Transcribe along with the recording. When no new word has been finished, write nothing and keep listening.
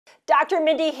Dr.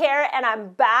 Mindy here, and I'm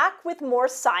back with more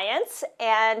science.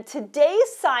 And today's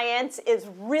science is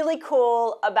really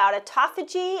cool about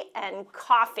autophagy and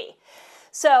coffee.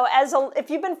 So if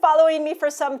you've been following me for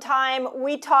some time,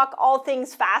 we talk all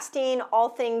things fasting, all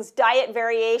things diet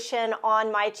variation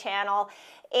on my channel.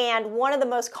 And one of the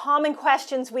most common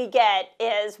questions we get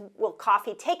is, will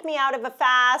coffee take me out of a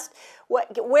fast?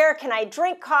 Where can I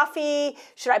drink coffee?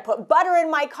 Should I put butter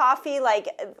in my coffee? Like,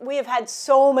 we have had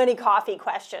so many coffee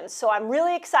questions. So I'm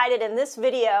really excited in this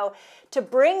video to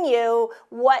bring you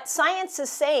what science is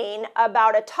saying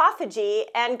about autophagy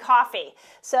and coffee.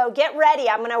 So get ready.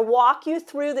 I'm going to walk you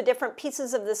through the different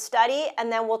pieces of the study, and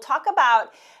then we'll talk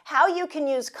about how you can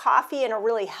use coffee in a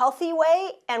really healthy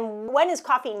way and when is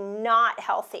coffee not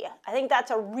healthy. I think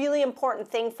that's a really important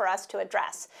thing for us to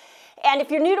address. And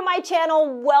if you're new to my channel,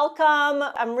 welcome.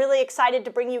 I'm really excited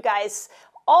to bring you guys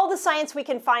all the science we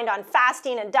can find on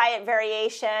fasting and diet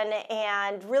variation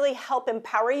and really help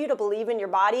empower you to believe in your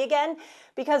body again,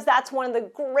 because that's one of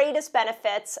the greatest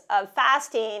benefits of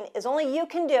fasting is only you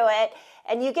can do it,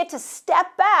 and you get to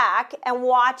step back and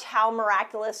watch how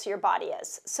miraculous your body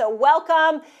is. So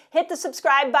welcome, hit the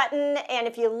subscribe button, and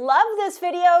if you love this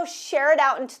video, share it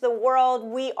out into the world.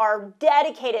 We are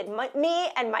dedicated, me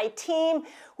and my team,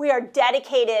 we are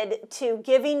dedicated to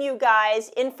giving you guys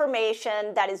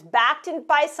information that is backed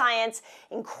by science,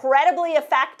 incredibly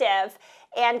effective,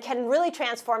 and can really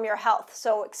transform your health.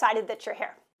 So excited that you're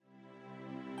here.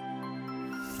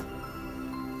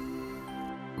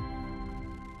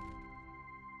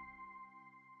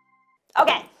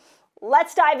 Okay,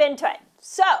 let's dive into it.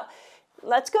 So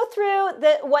let's go through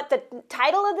what the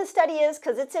title of the study is,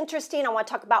 because it's interesting. I want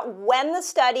to talk about when the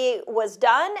study was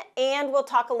done, and we'll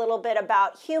talk a little bit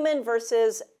about human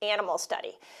versus animal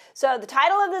study. So the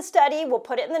title of the study, we'll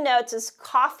put it in the notes, is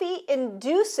Coffee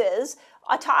Induces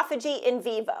Autophagy in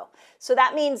Vivo. So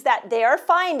that means that they are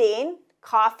finding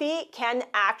coffee can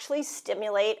actually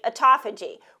stimulate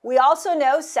autophagy. We also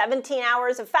know 17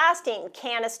 hours of fasting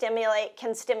can stimulate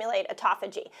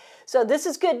autophagy. So this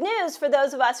is good news for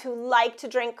those of us who like to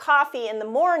drink coffee in the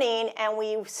morning and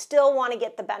we still want to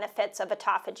get the benefits of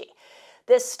autophagy.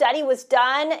 This study was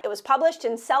done, it was published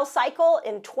in Cell Cycle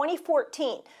in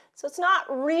 2014. So it's not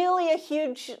really a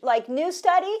huge new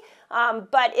study,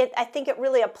 but I think it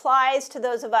really applies to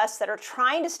those of us that are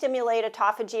trying to stimulate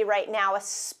autophagy right now,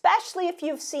 especially if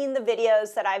you've seen the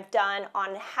videos that I've done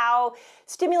on how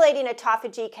stimulating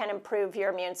autophagy can improve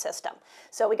your immune system.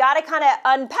 So we got to kind of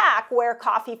unpack where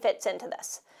coffee fits into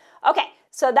this. Okay,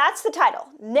 so that's the title.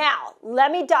 Now,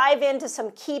 let me dive into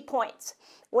some key points.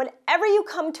 Whenever you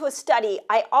come to a study,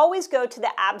 I always go to the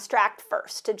abstract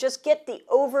first to just get the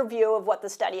overview of what the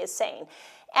study is saying.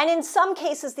 And in some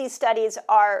cases, these studies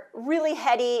are really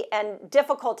heady and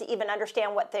difficult to even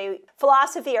understand what the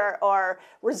philosophy or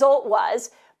result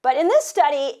was. But in this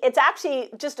study, it's actually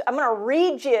just, I'm going to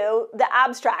read you the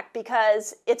abstract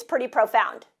because it's pretty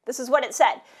profound. This is what it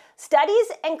said. Studies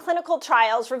and clinical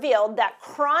trials revealed that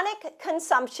chronic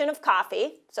consumption of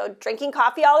coffee, so drinking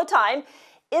coffee all the time,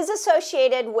 is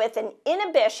associated with an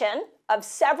inhibition of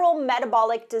several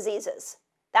metabolic diseases.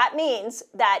 That means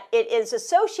that it is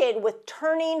associated with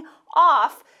turning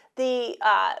off the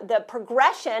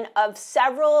progression of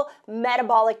several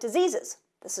metabolic diseases.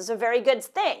 This is a very good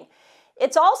thing.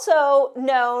 It's also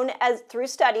known through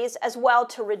studies as well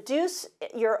to reduce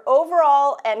your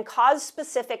overall and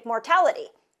cause-specific mortality.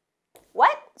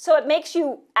 What? So it makes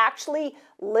you actually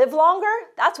live longer?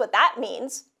 That's what that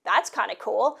means. That's kind of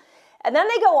cool. And then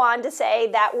they go on to say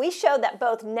that we show that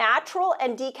both natural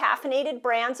and decaffeinated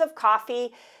brands of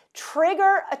coffee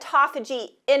trigger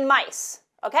autophagy in mice.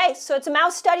 Okay, so it's a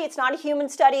mouse study, it's not a human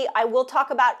study. I will talk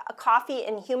about coffee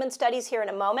in human studies here in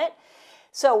a moment.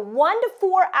 So 1 to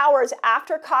 4 hours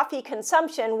after coffee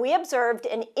consumption, we observed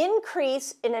an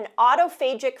increase in an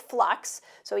autophagic flux.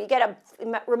 So you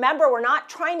remember, we're not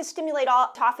trying to stimulate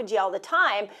autophagy all the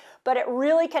time, but it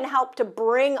really can help to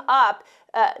bring up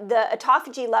the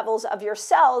autophagy levels of your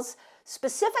cells,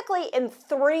 specifically in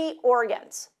 3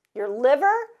 organs: your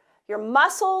liver, your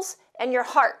muscles, and your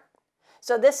heart.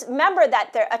 So remember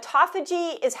that the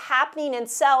autophagy is happening in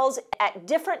cells at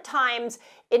different times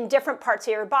in different parts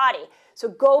of your body. So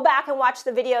go back and watch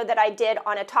the video that I did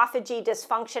on autophagy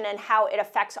dysfunction and how it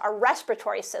affects our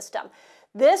respiratory system.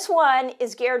 This one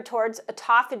is geared towards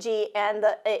autophagy and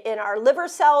in our liver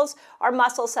cells, our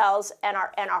muscle cells, and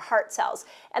our heart cells.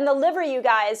 And the liver, you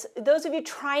guys, those of you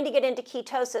trying to get into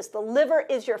ketosis, the liver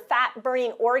is your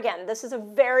fat-burning organ. This is a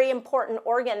very important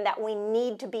organ that we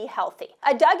need to be healthy.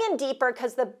 I dug in deeper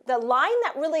because the line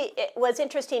that really was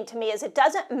interesting to me is it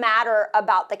doesn't matter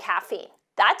about the caffeine.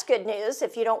 That's good news.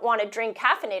 If you don't want to drink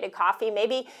caffeinated coffee,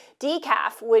 maybe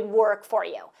decaf would work for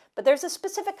you. But there's a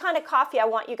specific kind of coffee I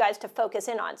want you guys to focus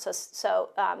in on, so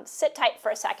sit tight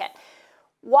for a second.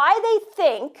 Why they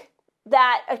think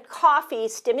that a coffee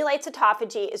stimulates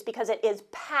autophagy is because it is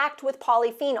packed with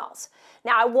polyphenols.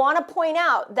 Now, I want to point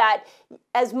out that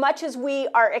as much as we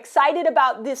are excited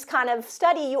about this kind of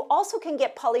study, you also can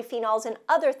get polyphenols in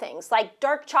other things like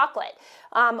dark chocolate,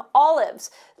 olives,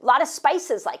 a lot of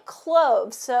spices like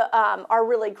cloves are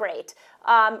really great.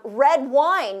 Red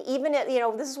wine, even,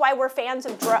 this is why we're fans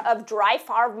of dry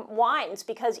farm wines,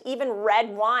 because even red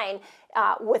wine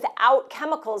without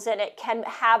chemicals in it can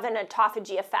have an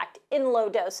autophagy effect in low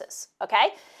doses,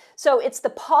 okay? So it's the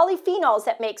polyphenols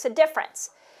that makes a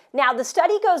difference. Now, the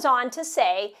study goes on to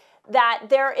say that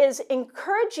there is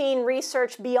encouraging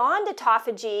research beyond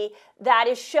autophagy that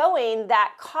is showing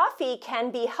that coffee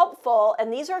can be helpful,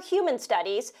 and these are human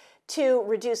studies, to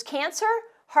reduce cancer,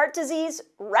 heart disease,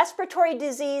 respiratory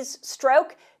disease,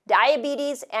 stroke,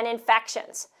 diabetes, and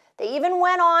infections. They even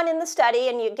went on in the study,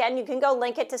 and again, you can go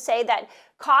link it, to say that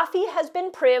coffee has been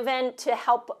proven to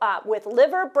help with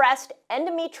liver, breast,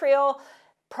 endometrial,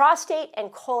 prostate,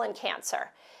 and colon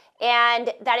cancer.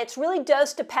 And that it's really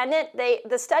dose dependent.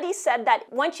 The study said that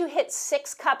once you hit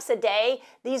 6 cups a day,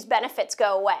 these benefits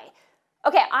go away.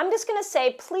 Okay, I'm just gonna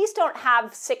say, please don't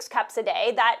have 6 cups a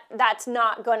day. That's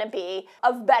not gonna be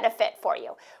of benefit for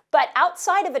you. But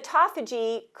outside of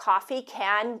autophagy, coffee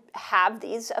can have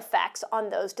these effects on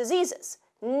those diseases.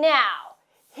 Now,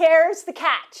 here's the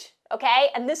catch, okay?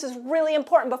 And this is really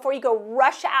important before you go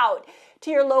rush out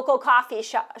to your local coffee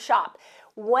shop.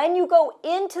 When you go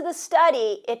into the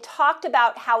study, it talked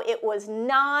about how it was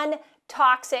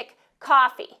non-toxic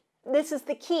coffee. This is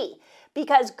the key,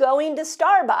 because going to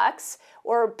Starbucks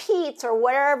or Pete's or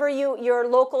wherever your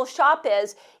local shop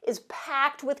is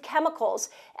packed with chemicals,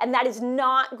 and that is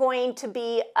not going to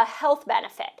be a health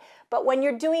benefit. But when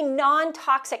you're doing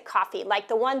non-toxic coffee, like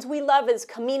the ones we love is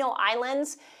Camino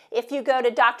Islands, if you go to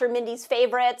Dr. Mindy's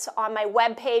favorites on my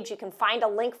webpage, you can find a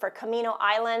link for Camino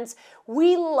Islands.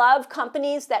 We love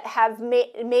companies that have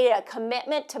made a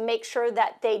commitment to make sure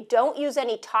that they don't use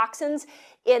any toxins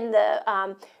in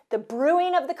the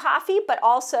brewing of the coffee, but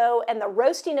also, and the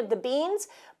roasting of the beans,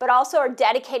 but also are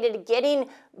dedicated to getting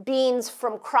beans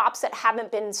from crops that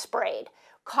haven't been sprayed.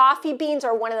 Coffee beans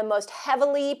are one of the most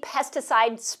heavily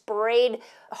pesticide sprayed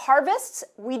harvests.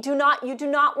 You do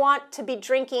not want to be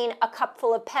drinking a cup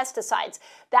full of pesticides.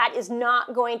 That is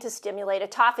not going to stimulate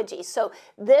autophagy. So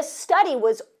this study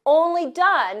was only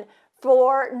done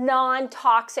for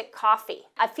non-toxic coffee.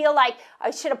 I feel like I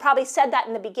should have probably said that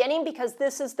in the beginning, because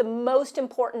this is the most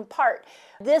important part.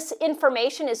 This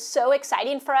information is so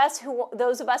exciting for us,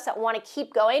 those of us that want to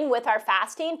keep going with our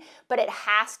fasting, but it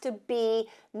has to be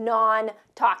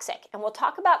non-toxic. And we'll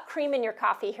talk about cream in your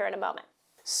coffee here in a moment.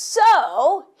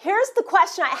 So here's the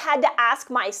question I had to ask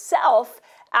myself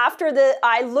after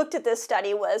I looked at this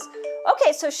study was,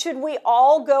 okay, so should we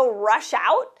all go rush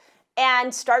out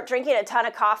and start drinking a ton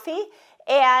of coffee?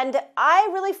 And I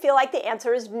really feel like the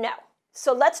answer is no.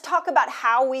 So let's talk about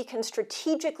how we can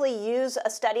strategically use a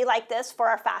study like this for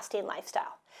our fasting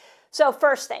lifestyle. So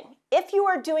first thing, if you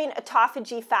are doing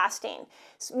autophagy fasting,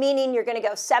 meaning you're going to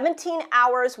go 17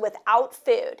 hours without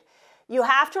food, you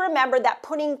have to remember that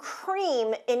putting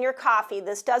cream in your coffee,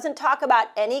 this doesn't talk about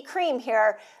any cream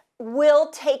here, will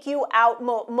take you out,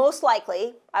 most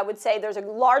likely, I would say there's a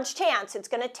large chance it's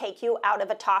going to take you out of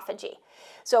autophagy.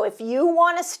 So if you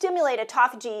want to stimulate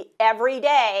autophagy every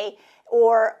day,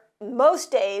 or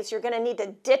most days, you're going to need to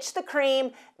ditch the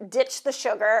cream, ditch the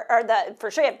sugar, or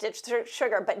for sure you have to ditch the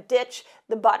sugar, but ditch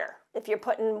the butter. If you're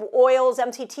putting oils,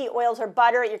 MCT oils or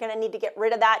butter, you're going to need to get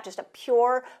rid of that. Just a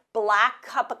pure black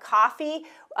cup of coffee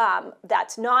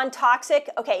that's non-toxic.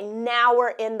 Okay, now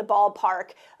we're in the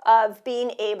ballpark of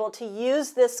being able to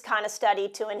use this kind of study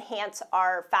to enhance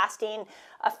our fasting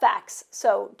effects.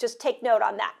 So just take note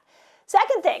on that.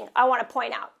 Second thing I want to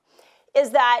point out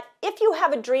is that if you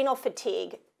have adrenal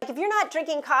fatigue, like if you're not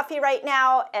drinking coffee right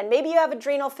now and maybe you have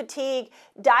adrenal fatigue,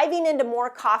 diving into more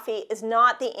coffee is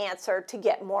not the answer to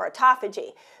get more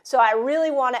autophagy. So I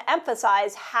really want to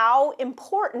emphasize how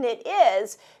important it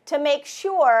is to make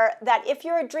sure that if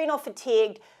you're adrenal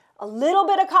fatigued, a little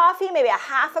bit of coffee, maybe a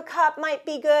half a cup might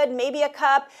be good, maybe a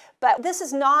cup, but this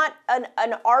is not an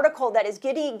article that is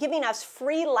giving us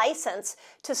free license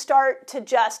to start to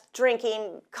just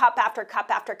drinking cup after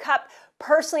cup after cup.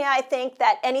 Personally, I think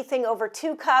that anything over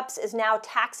 2 cups is now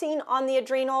taxing on the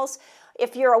adrenals.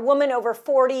 If you're a woman over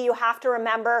 40, you have to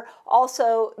remember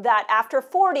also that after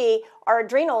 40, our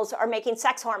adrenals are making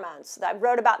sex hormones. I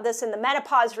wrote about this in the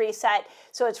menopause reset,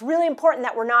 so it's really important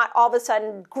that we're not all of a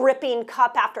sudden gripping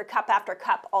cup after cup after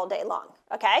cup all day long,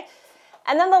 okay?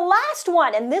 And then the last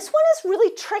one, and this one is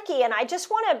really tricky, and I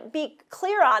just want to be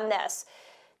clear on this.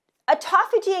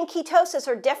 Autophagy and ketosis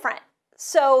are different.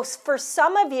 So for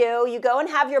some of you, you go and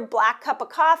have your black cup of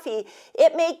coffee,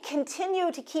 it may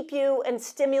continue to keep you in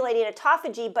stimulating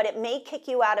autophagy, but it may kick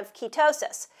you out of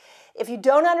ketosis. If you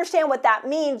don't understand what that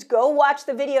means, go watch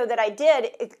the video that I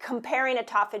did comparing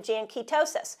autophagy and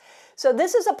ketosis. So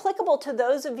this is applicable to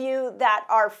those of you that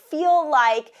feel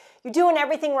like you're doing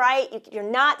everything right, you're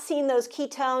not seeing those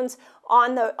ketones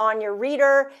on your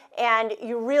reader, and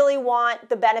you really want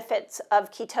the benefits of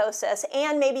ketosis,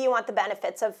 and maybe you want the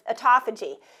benefits of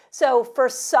autophagy. So for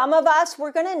some of us,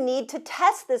 we're going to need to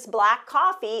test this black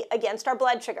coffee against our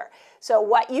blood sugar. So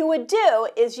what you would do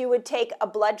is you would take a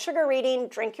blood sugar reading,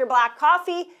 drink your black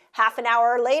coffee, half an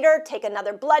hour later, take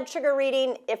another blood sugar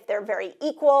reading. If they're very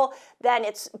equal, then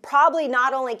it's probably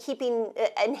not only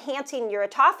enhancing your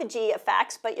autophagy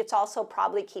effects, but it's also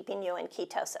probably keeping you in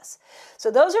ketosis.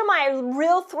 So those are my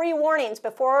real 3 warnings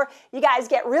before you guys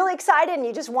get really excited and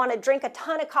you just want to drink a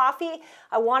ton of coffee.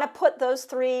 I want to put those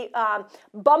 3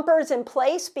 bumpers in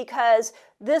place because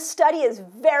this study is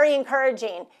very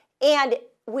encouraging and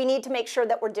we need to make sure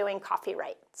that we're doing coffee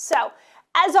right. So,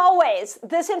 as always,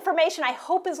 this information I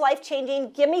hope is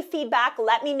life-changing. Give me feedback.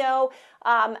 Let me know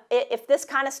if this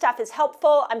kind of stuff is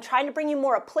helpful. I'm trying to bring you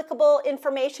more applicable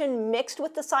information mixed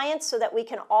with the science so that we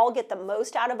can all get the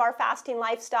most out of our fasting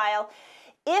lifestyle.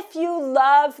 If you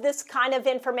love this kind of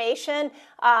information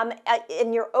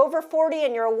and you're over 40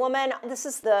 and you're a woman, this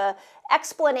is the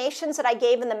explanations that I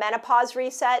gave in the menopause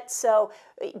reset. So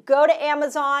go to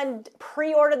Amazon,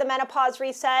 pre-order the menopause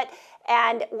reset,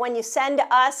 and when you send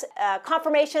us a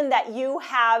confirmation that you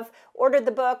have ordered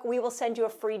the book, we will send you a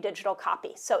free digital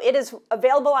copy. So it is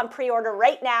available on pre-order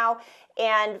right now.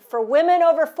 And for women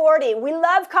over 40, we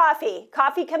love coffee.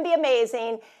 Coffee can be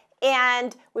amazing.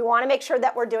 And we want to make sure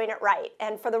that we're doing it right.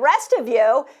 And for the rest of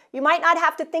you, you might not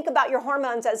have to think about your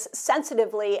hormones as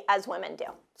sensitively as women do.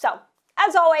 So,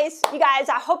 as always, you guys,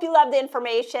 I hope you love the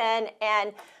information,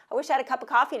 and I wish I had a cup of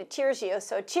coffee to cheers you.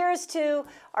 So cheers to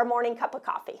our morning cup of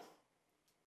coffee.